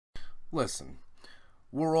Listen,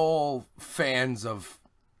 we're all fans of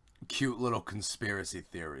cute little conspiracy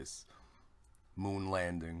theories, moon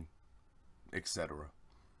landing, etc.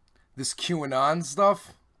 This QAnon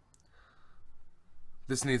stuff,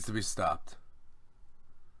 this needs to be stopped.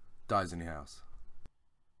 Dyze in your house.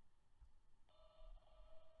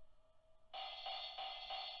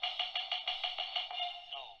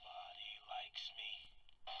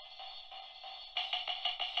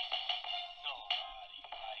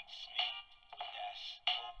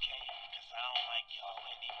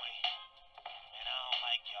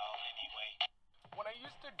 When I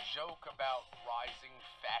used to joke about rising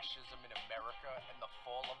fascism in America and the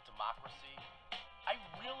fall of democracy, I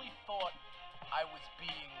really thought I was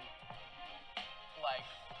being, like,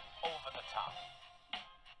 over the top.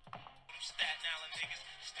 Staten Island niggas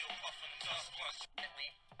still puffing dust plus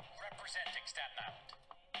representing Staten Island.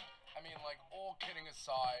 I mean, like, all kidding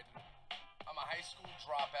aside, I'm a high school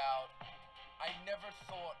dropout. I never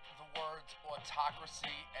thought the words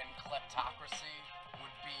autocracy and kleptocracy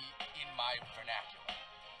would be in my vernacular.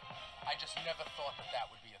 I just never thought that that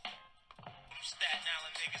would be a thing. Staten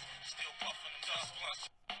Island niggas still puffing dust plus.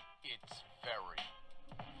 It's very,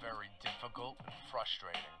 very difficult and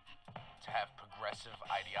frustrating to have progressive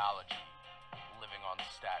ideology living on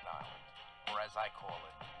Staten Island, or as I call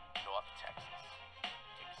it, North Texas.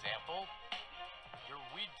 Example, your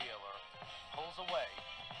weed dealer pulls away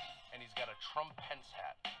and he's got a Trump Pence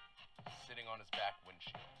hat sitting on his back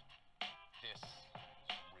windshield. This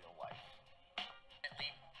is real life.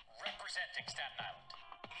 Representing Staten Island.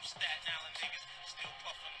 Staten Island niggas still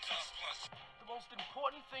puffing dust plus. The most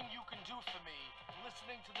important thing you can do for me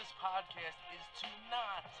listening to this podcast is to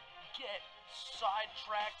not get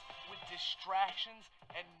sidetracked with distractions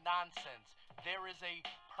and nonsense. There is a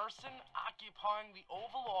person occupying the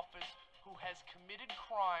Oval Office who has committed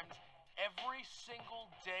crimes every single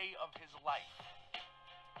day of his life.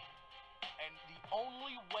 And the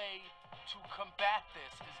only way to combat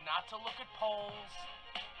this is not to look at polls,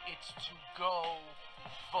 it's to go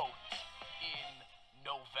vote in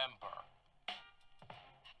November.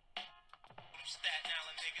 Staten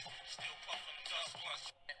Island niggas still puffing dust plus.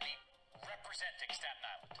 Representing Staten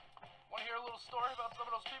Island. Want to hear a little story about some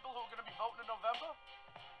of those people who are going to be voting in November?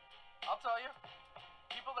 I'll tell you.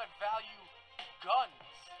 People that value guns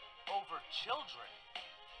over children.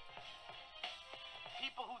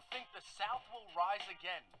 People who think the South will rise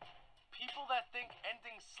again. People that think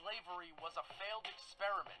ending slavery was a failed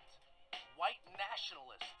experiment. White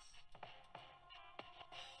nationalists.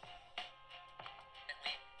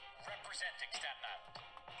 Representing Staten Island.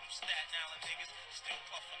 Staten Island niggas still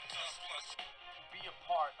puffing dust plus. Be a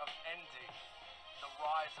part of ending the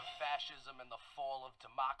rise of fascism and the fall of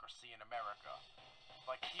democracy in America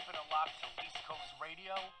by keeping it locked to East Coast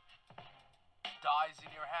Radio, Dyze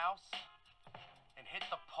in your house, and hit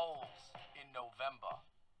the polls in November.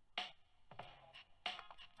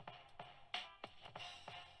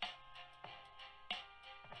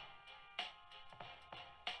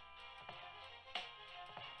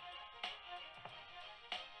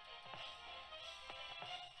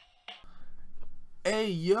 Hey,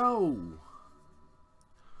 yo!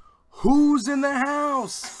 Who's in the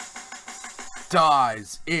house?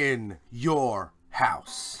 Dyze in your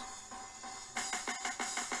house.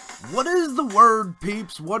 What is the word,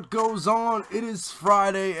 peeps? What goes on? It is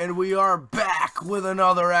Friday, and we are back with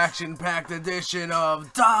another action-packed edition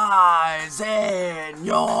of Dyze in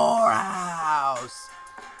your house.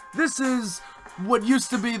 This is what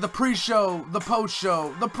used to be the pre-show, the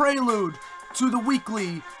post-show, the prelude to the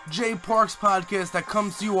weekly Jay Parks podcast that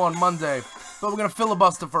comes to you on Monday. But we're going to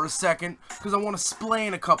filibuster for a second because I want to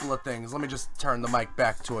explain a couple of things. Let me just turn the mic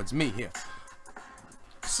back towards me here.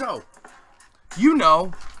 So, you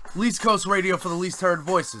know, Least Coast Radio for the least heard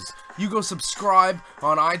voices. You go subscribe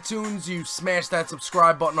on iTunes, you smash that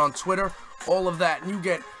subscribe button on Twitter, all of that, and you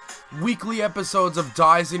get weekly episodes of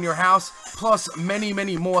Dyze in your house, plus many,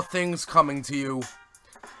 many more things coming to you.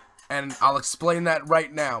 And I'll explain that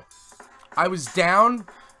right now. I was down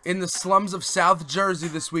in the slums of South Jersey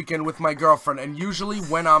this weekend with my girlfriend, and usually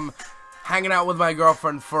when I'm hanging out with my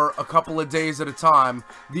girlfriend for a couple of days at a time,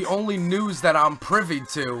 the only news that I'm privy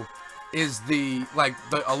to is the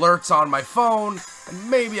alerts on my phone, and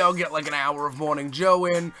maybe I'll get like an hour of Morning Joe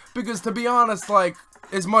in, because to be honest, like,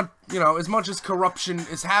 as much as corruption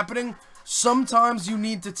is happening, sometimes you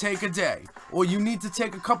need to take a day, or you need to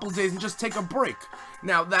take a couple of days and just take a break.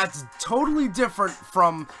 Now, that's totally different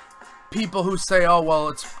from people who say, oh, well,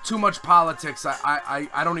 it's too much politics,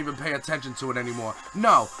 I don't even pay attention to it anymore.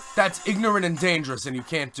 No, that's ignorant and dangerous, and you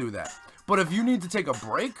can't do that. But if you need to take a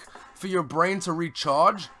break for your brain to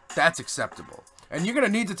recharge, that's acceptable. And you're going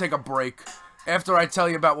to need to take a break after I tell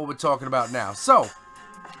you about what we're talking about now. So,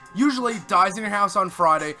 usually, Dyze in your house on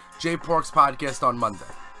Friday, J Pork's podcast on Monday.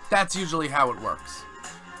 That's usually how it works.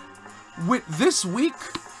 With this week,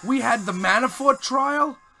 we had the Manafort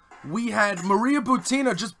trial. We had Maria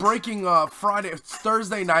Butina just breaking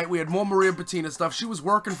Thursday night. We had more Maria Butina stuff. She was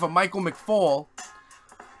working for Michael McFaul.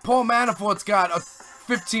 Paul Manafort's got a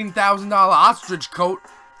 $15,000 ostrich coat.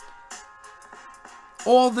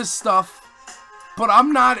 All this stuff. But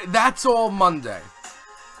I'm not, that's all Monday.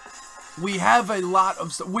 We have a lot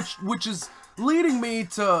of stuff, which is leading me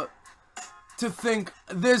to think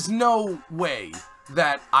there's no way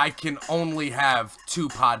that I can only have 2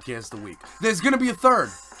 podcasts a week. There's going to be a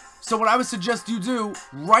third. So what I would suggest you do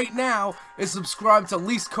right now is subscribe to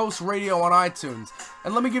Least Coast Radio on iTunes.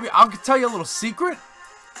 And I'll tell you a little secret,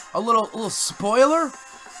 a little spoiler.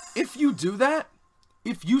 If you do that,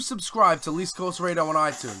 if you subscribe to Least Coast Radio on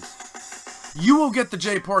iTunes, you will get the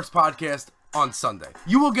J Porks podcast on Sunday.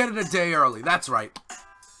 You will get it a day early. That's right.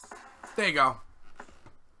 There you go.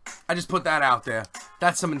 I just put that out there.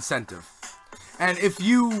 That's some incentive. And if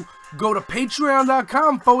you go to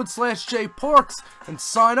patreon.com/JPorks and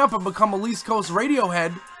sign up and become a Least Coast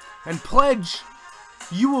Radiohead and pledge,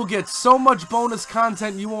 you will get so much bonus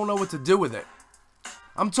content you won't know what to do with it.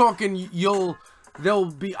 I'm talking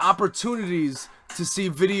there'll be opportunities to see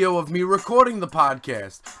video of me recording the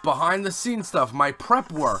podcast, behind the scenes stuff, my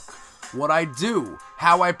prep work, what I do,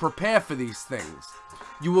 how I prepare for these things.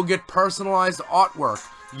 You will get personalized artwork.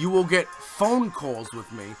 You will get phone calls with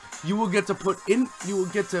me. You will get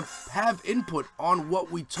to have input on what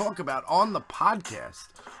we talk about on the podcast.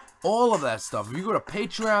 All of that stuff. If you go to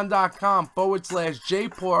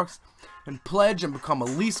patreon.com/JPorks and pledge and become a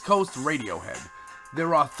Least Coast Radiohead.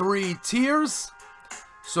 There are 3 tiers.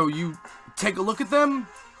 So you take a look at them.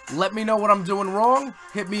 Let me know what I'm doing wrong.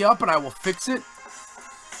 Hit me up and I will fix it.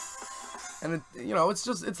 And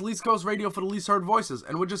it's Least Coast Radio for the least heard voices.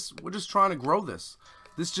 And we're just trying to grow this.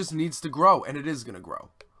 This just needs to grow, and it is going to grow.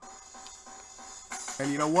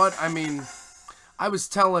 And you know what? I mean, I was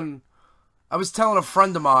telling a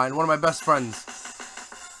friend of mine, one of my best friends,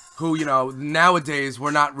 who, nowadays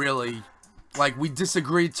we're not really, we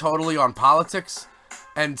disagree totally on politics.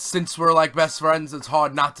 And since we're, best friends, it's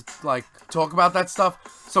hard not to, talk about that stuff.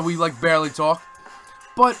 So we, barely talk.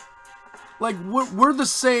 But, we're the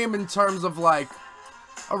same in terms of,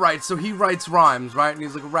 alright, so he writes rhymes, right? And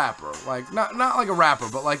he's a rapper. Not like a rapper,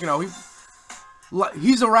 but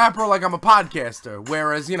he's a rapper like I'm a podcaster.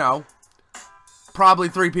 Whereas, probably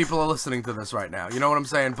 3 people are listening to this right now. You know what I'm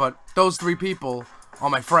saying? But those 3 people are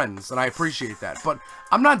my friends, and I appreciate that. But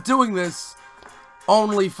I'm not doing this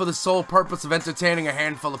only for the sole purpose of entertaining a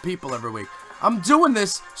handful of people every week. I'm doing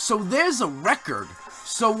this so there's a record.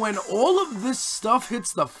 So when all of this stuff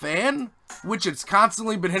hits the fan, which it's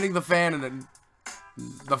constantly been hitting the fan, and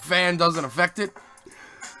the fan doesn't affect it.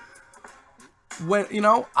 When,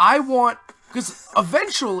 I want, because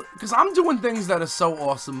I'm doing things that are so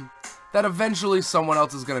awesome that eventually someone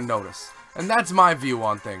else is going to notice. And that's my view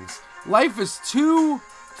on things. Life is too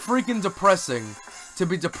freaking depressing to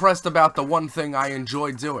be depressed about the one thing I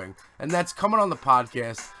enjoy doing. And that's coming on the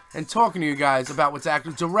podcast and talking to you guys about what's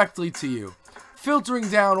actually directly to you. Filtering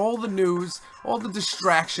down all the news, all the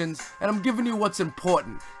distractions, and I'm giving you what's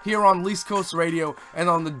important here on Least Coast Radio and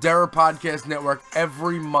on the Dera Podcast Network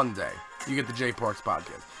every Monday. You get the J Porks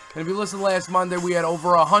podcast. And if you listened last Monday, we had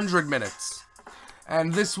over 100 minutes.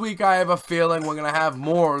 And this week, I have a feeling we're going to have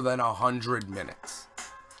more than 100 minutes.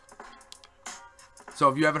 So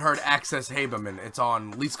if you haven't heard Access Haberman, it's on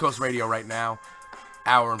Least Coast Radio right now.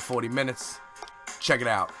 Hour and 40 minutes. Check it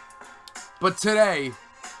out. But today,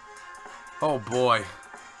 oh boy.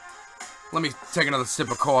 Let me take another sip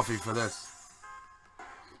of coffee for this.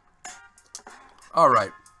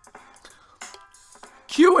 Alright.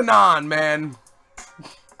 QAnon, man.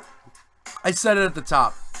 I said it at the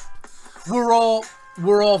top. We're all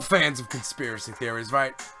fans of conspiracy theories,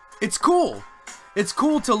 right? It's cool. It's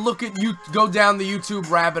cool to go down the YouTube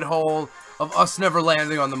rabbit hole of us never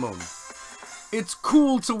landing on the moon. It's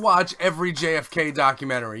cool to watch every JFK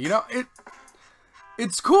documentary.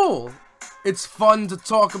 It's cool. It's fun to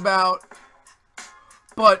talk about.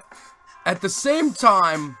 But at the same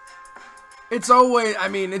time, it's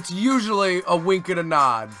usually a wink and a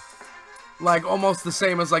nod. Almost the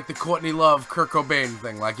same as the Courtney Love, Kurt Cobain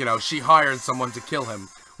thing. She hired someone to kill him,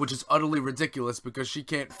 which is utterly ridiculous because she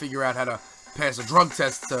can't figure out how to pass a drug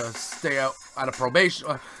test to stay out of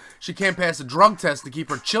probation. She can't pass a drug test to keep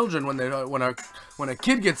her children when a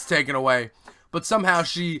kid gets taken away. But somehow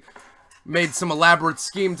she made some elaborate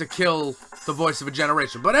scheme to kill the voice of a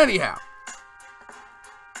generation. But anyhow,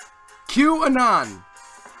 QAnon.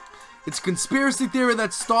 It's a conspiracy theory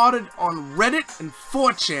that started on Reddit and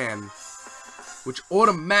 4chan, which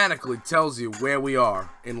automatically tells you where we are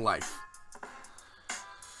in life.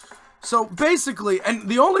 So basically, and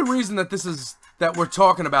the only reason that we're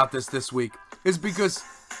talking about this week is because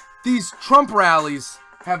these Trump rallies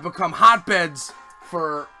have become hotbeds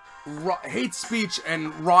for hate speech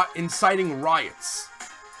and inciting riots.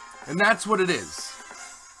 And that's what it is.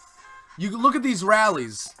 You look at these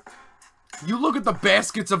rallies, you look at the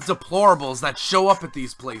baskets of deplorables that show up at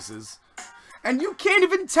these places, and you can't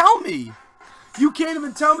even tell me. You can't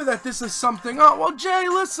even tell me that this is something, oh, well, Jay,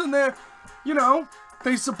 listen, they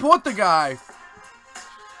support the guy.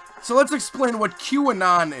 So let's explain what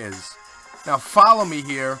QAnon is. Now, follow me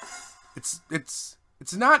here. It's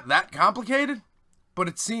not that complicated, but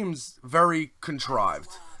it seems very contrived.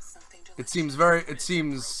 It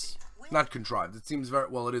seems not contrived. It seems very,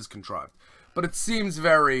 well, it is contrived. But it seems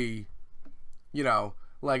very,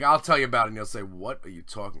 like, I'll tell you about it and you'll say, what are you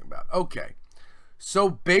talking about? Okay. So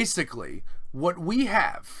basically, what we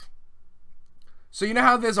have, so you know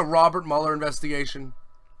how there's a Robert Mueller investigation?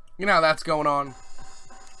 You know how that's going on?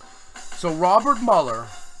 So Robert Mueller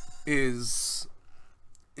is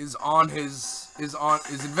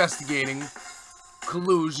investigating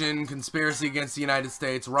collusion, conspiracy against the United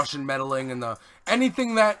States, Russian meddling, and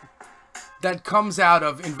anything that comes out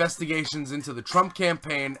of investigations into the Trump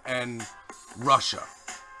campaign and Russia.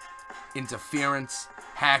 Interference,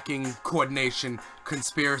 hacking, coordination,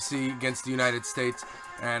 conspiracy against the United States,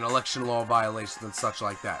 and election law violations and such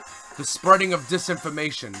like that. The spreading of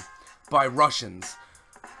disinformation by Russians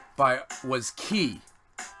was key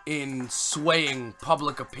in swaying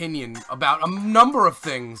public opinion about a number of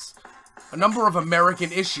things, a number of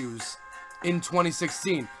American issues in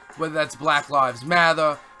 2016, whether that's Black Lives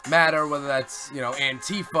Matter, whether that's,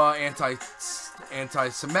 Antifa,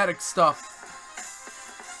 anti-Semitic stuff.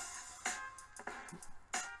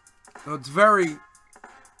 It's very...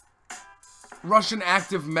 Russian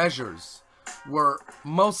active measures were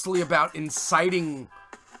mostly about inciting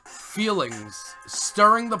feelings,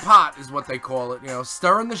 stirring the pot is what they call it,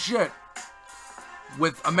 stirring the shit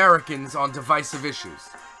with Americans on divisive issues,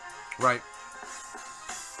 right?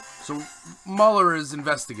 So Mueller is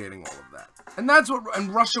investigating all of that. And that's what,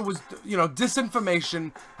 and Russia was,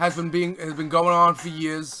 disinformation has been going on for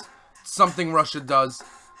years. Something Russia does.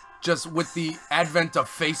 Just with the advent of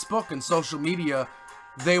Facebook and social media,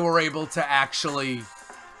 they were able to actually,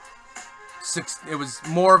 it was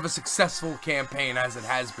more of a successful campaign as it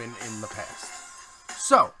has been in the past.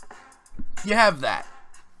 So, you have that.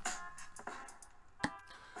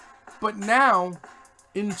 But now,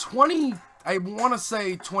 in I want to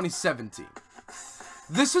say 2017,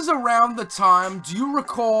 this is around the time, do you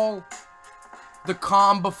recall the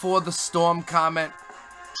calm before the storm comment?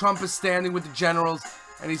 Trump is standing with the generals,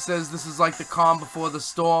 and he says this is like the calm before the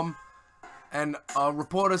storm. And a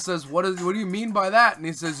reporter says, what do you mean by that? And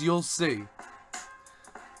he says, you'll see.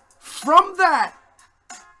 From that,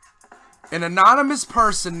 an anonymous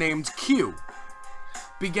person named Q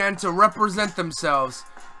began to represent themselves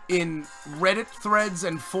in Reddit threads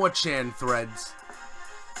and 4chan threads.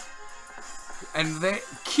 And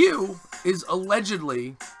Q is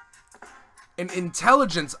allegedly an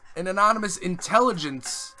anonymous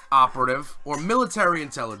intelligence operative, or military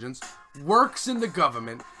intelligence, works in the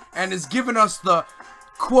government, and has given us the,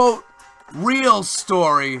 quote, real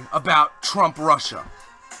story about Trump Russia.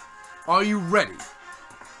 Are you ready?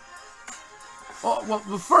 Oh, well,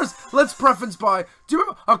 first, let's preface by, do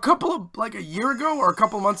you remember a year ago or a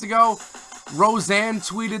couple months ago, Roseanne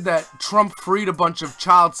tweeted that Trump freed a bunch of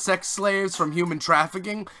child sex slaves from human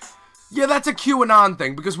trafficking? Yeah, that's a QAnon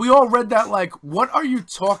thing, because we all read that like, what are you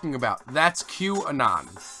talking about? That's QAnon.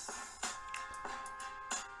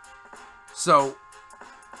 So,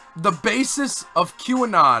 the basis of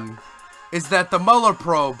QAnon is that the Mueller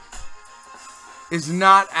probe is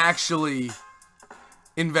not actually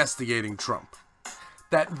investigating Trump.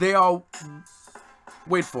 That they are,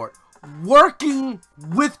 wait for it, working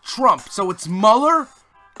with Trump. So it's Mueller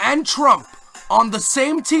and Trump on the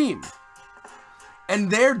same team.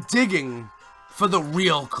 And they're digging for the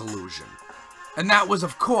real collusion. And that was,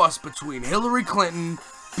 of course, between Hillary Clinton,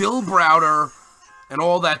 Bill Browder, and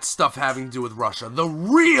all that stuff having to do with Russia. The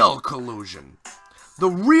real collusion. The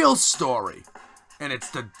real story. And it's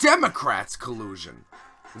the Democrats' collusion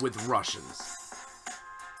with Russians.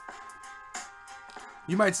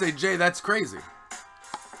 You might say, Jay, that's crazy.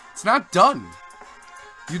 It's not done.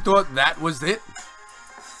 You thought that was it?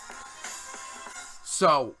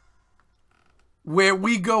 So, where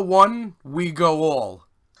we go one, we go all,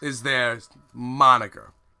 is their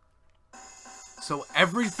moniker. So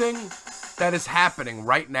everything that is happening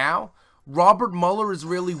right now, Robert Mueller is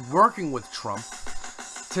really working with Trump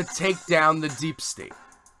to take down the deep state.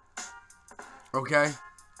 Okay?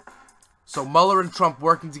 So Mueller and Trump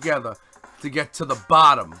working together to get to the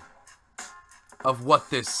bottom of what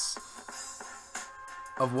this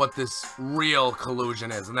real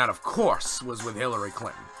collusion is. And that, of course, was with Hillary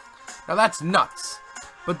Clinton. Now that's nuts.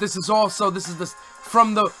 But this is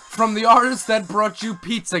from the artist that brought you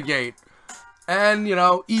Pizzagate and, you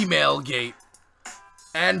know, Emailgate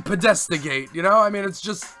and Podestagate, you know? I mean, it's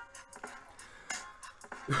just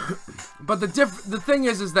but the thing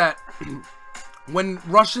is that when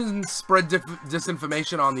Russians spread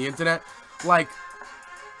disinformation on the internet, like,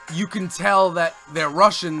 you can tell that they're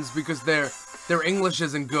Russians because their English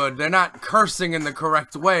isn't good. They're not cursing in the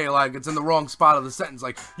correct way, like it's in the wrong spot of the sentence.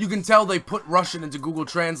 Like, you can tell they put Russian into Google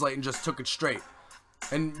Translate and just took it straight.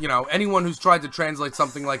 And, you know, anyone who's tried to translate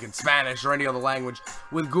something like in Spanish or any other language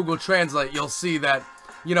with Google Translate, you'll see that,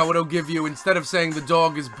 you know, it'll give you, instead of saying the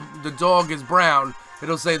dog is brown,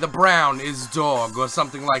 it'll say the brown is dog or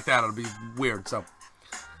something like that. It'll be weird. So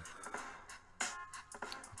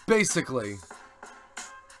basically,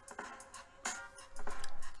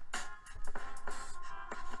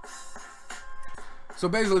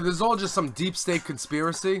 this is all just some deep state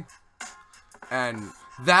conspiracy, and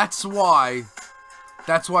that's why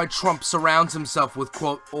Trump surrounds himself with,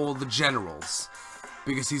 quote, all the generals,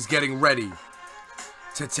 because he's getting ready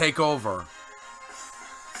to take over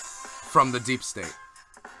from the deep state.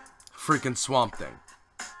 Freaking Swamp Thing.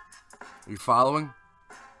 Are you following?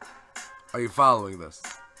 Are you following this?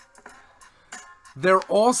 They're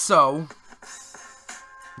also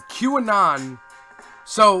QAnon.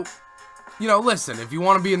 So, you know, listen, if you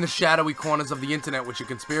want to be in the shadowy corners of the internet with your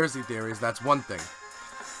conspiracy theories, that's one thing.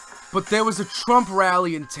 But there was a Trump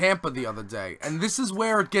rally in Tampa the other day, and this is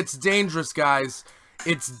where it gets dangerous, guys.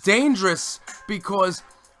 It's dangerous because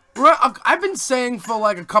I've been saying for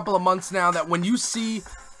like a couple of months now that when you see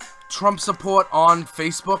Trump support on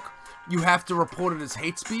Facebook, you have to report it as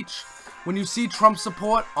hate speech. When you see Trump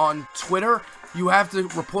support on Twitter, you have to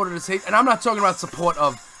report it as hate. And I'm not talking about support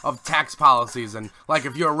of tax policies and, like,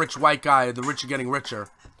 if you're a rich white guy, the rich are getting richer.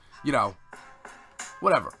 You know,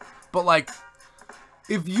 whatever. But, like,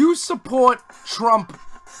 if you support Trump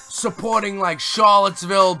supporting, like,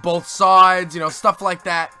 Charlottesville, both sides, you know, stuff like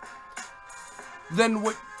that, then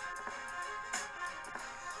what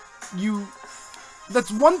you...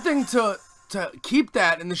 That's one thing to keep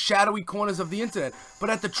that in the shadowy corners of the internet. But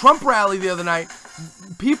at the Trump rally the other night,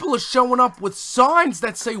 people are showing up with signs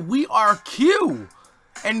that say, "We are Q,"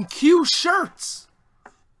 and Q shirts.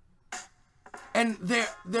 And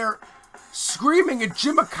they're screaming at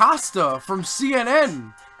Jim Acosta from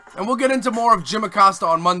CNN. And we'll get into more of Jim Acosta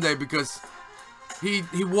on Monday because he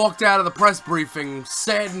walked out of the press briefing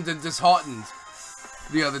saddened and disheartened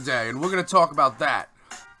the other day. And we're going to talk about that.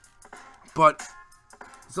 But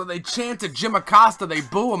so they chanted Jim Acosta, they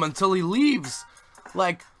boo him until he leaves.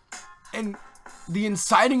 Like, and the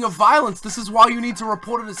inciting of violence, this is why you need to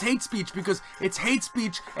report it as hate speech, because it's hate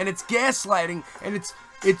speech and it's gaslighting, and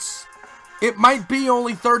it might be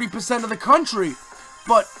only 30% of the country,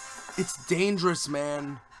 but it's dangerous,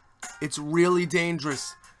 man. It's really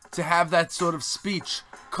dangerous to have that sort of speech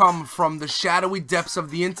come from the shadowy depths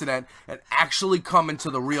of the internet and actually come into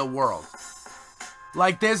the real world.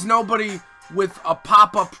 Like, there's nobody with a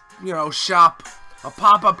pop-up, you know, shop, a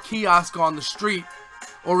pop-up kiosk on the street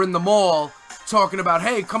or in the mall talking about,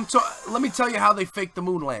 hey, let me tell you how they faked the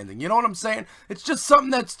moon landing. You know what I'm saying? It's just something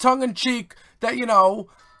that's tongue-in-cheek that, you know,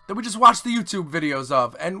 that we just watch the YouTube videos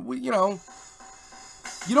of. And, we, you know,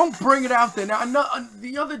 you don't bring it out there. Now,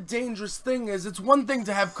 the other dangerous thing is, it's one thing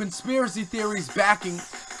to have conspiracy theories backing,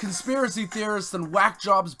 conspiracy theorists and whack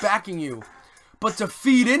jobs backing you. But to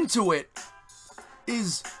feed into it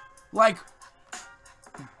is like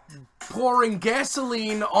pouring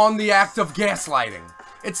gasoline on the act of gaslighting.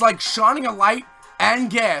 It's like shining a light and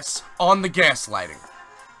gas on the gaslighting.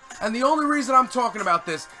 And the only reason I'm talking about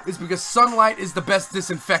this is because sunlight is the best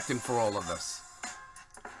disinfectant for all of this.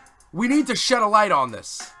 We need to shed a light on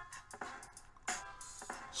this.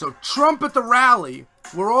 So Trump at the rally,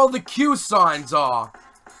 where all the Q signs are,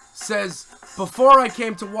 says, before I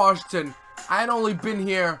came to Washington, I had only been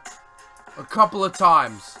here a couple of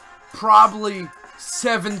times. Probably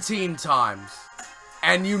 17 times.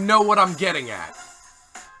 And you know what I'm getting at.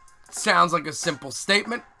 Sounds like a simple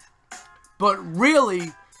statement, but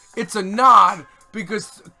really, it's a nod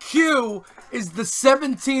because Q is the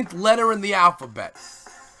 17th letter in the alphabet.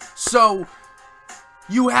 So,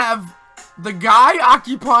 you have the guy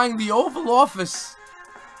occupying the Oval Office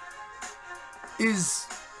is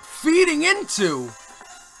feeding into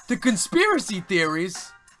the conspiracy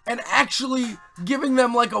theories and actually giving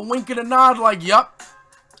them like a wink and a nod like, yup,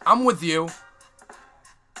 I'm with you.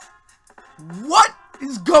 What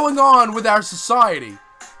is going on with our society?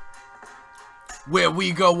 Where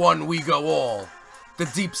we go one, we go all. The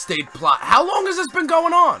deep state plot. How long has this been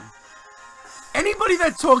going on? Anybody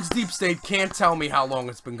that talks deep state can't tell me how long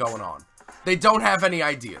it's been going on. They don't have any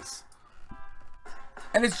ideas.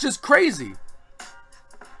 And it's just crazy.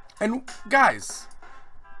 And guys,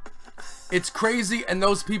 it's crazy and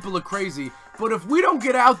those people are crazy. But if we don't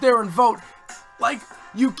get out there and vote, like,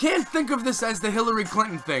 you can't think of this as the Hillary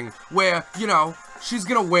Clinton thing where, you know, she's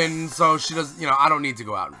gonna win, so she doesn't, you know, I don't need to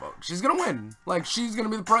go out and vote. She's gonna win. Like, she's gonna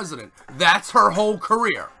be the president. That's her whole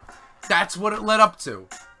career. That's what it led up to.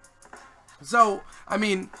 So, I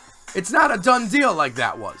mean, it's not a done deal like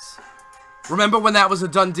that was. Remember when that was a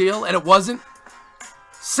done deal and it wasn't?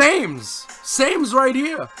 Same's right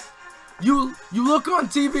here. You look on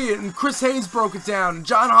TV and Chris Hayes broke it down, and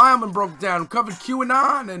John Heilman broke it down, and covered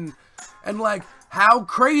QAnon and like how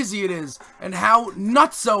crazy it is and how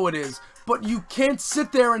nutso it is. But you can't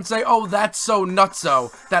sit there and say, oh, that's so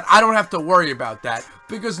nutso that I don't have to worry about that,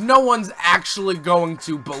 because no one's actually going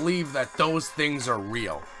to believe that those things are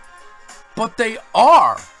real. But they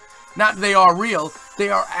are. Not they are real. They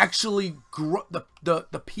are actually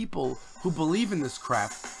the people who believe in this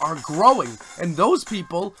crap are growing. And those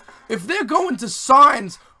people, if they're going to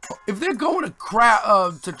signs, if they're going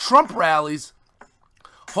to Trump rallies,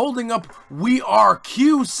 holding up "We Are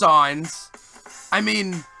Q" signs, I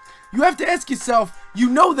mean, you have to ask yourself, you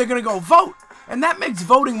know they're going to go vote. And that makes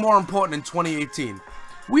voting more important in 2018.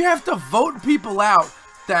 We have to vote people out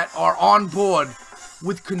that are on board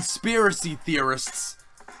with conspiracy theorists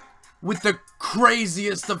with the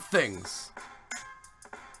craziest of things.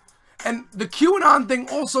 And the QAnon thing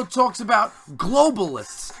also talks about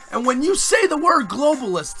globalists. And when you say the word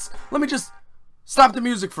globalists, let me just stop the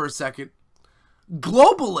music for a second.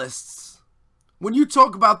 Globalists, when you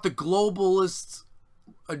talk about the globalist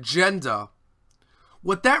agenda,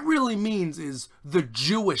 what that really means is the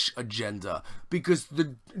Jewish agenda, because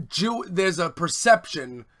there's a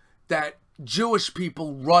perception that Jewish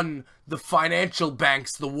people run the financial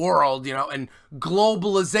banks, the world, you know, and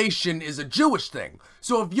globalization is a Jewish thing.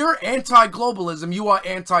 So if you're anti-globalism, you are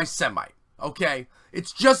anti-Semite, okay?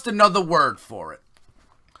 It's just another word for it.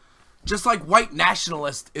 Just like white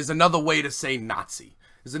nationalist is another way to say Nazi,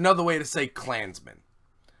 is another way to say Klansman,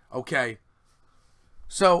 okay?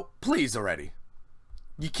 So, please already.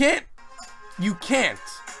 You can't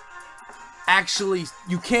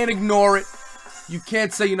ignore it. You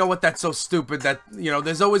can't say, you know what, that's so stupid, that, you know,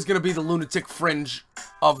 there's always going to be the lunatic fringe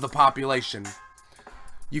of the population.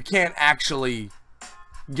 You can't actually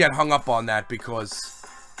get hung up on that, because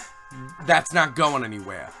that's not going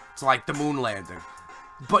anywhere. It's like the moon landing.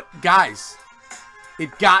 But, guys,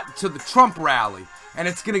 it got to the Trump rally, and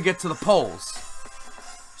it's going to get to the polls.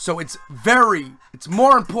 So it's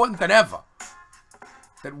more important than ever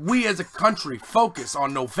that we as a country focus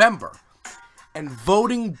on November and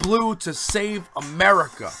voting blue to save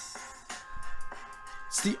America.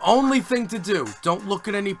 It's the only thing to do. Don't look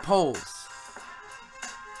at any polls.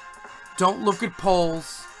 Don't look at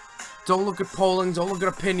polls. Don't look at polling. Don't look at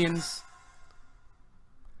opinions.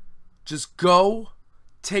 Just go,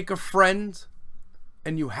 take a friend,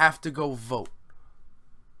 and you have to go vote.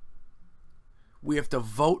 We have to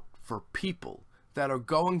vote for people that are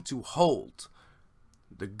going to hold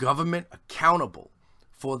the government accountable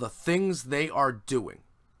for the things they are doing.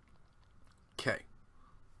 Okay.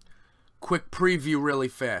 Quick preview really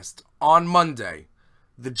fast. On Monday,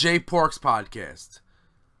 the J Porks podcast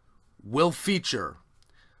will feature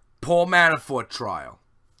Paul Manafort trial,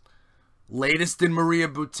 latest in Maria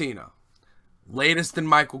Butina, latest in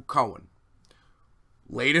Michael Cohen,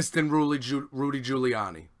 latest in Rudy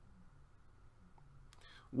Giuliani.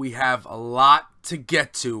 We have a lot to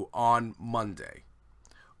get to on Monday.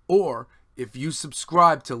 Or, if you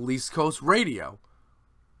subscribe to Least Coast Radio,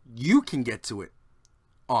 you can get to it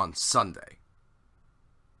on Sunday.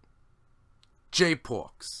 J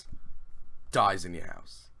Porks, Dyze in your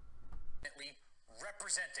house.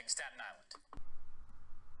 Representing Staten Island.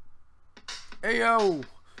 Hey yo,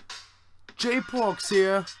 J Porks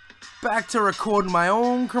here, back to recording my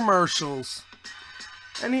own commercials.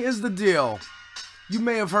 And here's the deal. You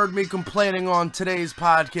may have heard me complaining on today's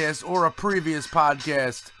podcast or a previous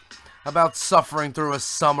podcast about suffering through a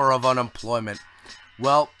summer of unemployment.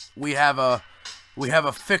 Well, we have a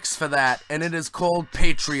fix for that, and it is called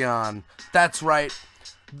Patreon. That's right.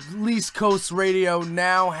 Least Coast Radio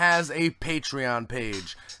now has a Patreon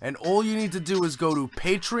page. And all you need to do is go to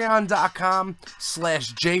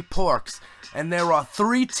patreon.com/jporks. And there are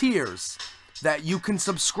 3 tiers that you can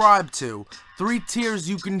subscribe to. 3 tiers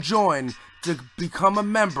you can join to become a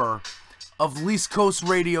member of Least Coast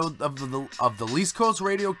Radio, of the Least Coast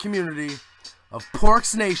Radio community, of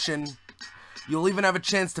Porks Nation. You'll even have a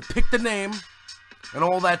chance to pick the name and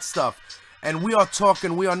all that stuff. And we are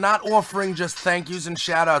not offering just thank yous and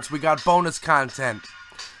shout outs. We got bonus content.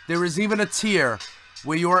 There is even a tier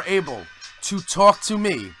where you are able to talk to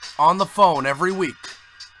me on the phone every week.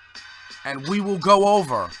 And we will go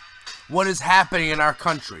over what is happening in our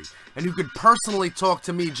country. And you could personally talk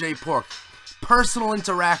to me, J Pork. Personal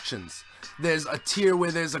interactions. There's a tier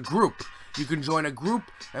where there's a group. You can join a group,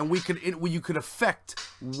 and you could affect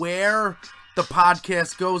where the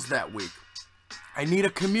podcast goes that week. I need a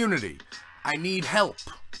community. I need help.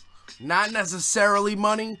 Not necessarily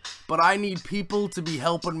money, but I need people to be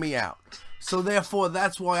helping me out. So therefore,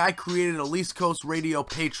 that's why I created a Least Coast Radio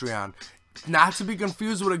Patreon. Not to be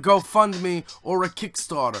confused with a GoFundMe or a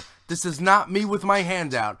Kickstarter. This is not me with my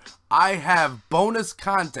handout. I have bonus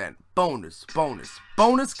content. Bonus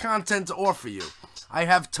content to offer you. I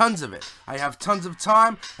have tons of it. I have tons of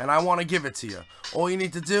time, and I want to give it to you. All you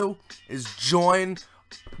need to do is join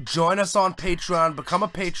us on Patreon. Become a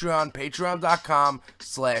Patreon.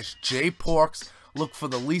 Patreon.com/jporks. Look for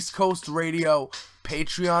the Least Coast Radio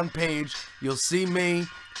Patreon page. You'll see me.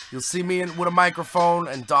 You'll see me with a microphone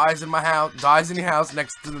and Dyze in my house. Dyze in your house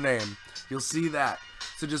next to the name. You'll see that.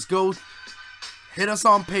 So just go hit us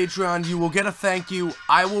on Patreon. You will get a thank you.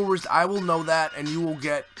 I will know that, and you will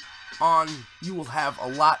have a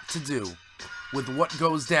lot to do with what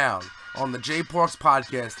goes down on the J Porks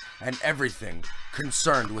podcast and everything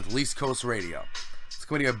concerned with Least Coast Radio. It's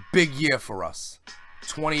going to be a big year for us.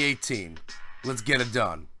 2018. Let's get it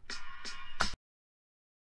done.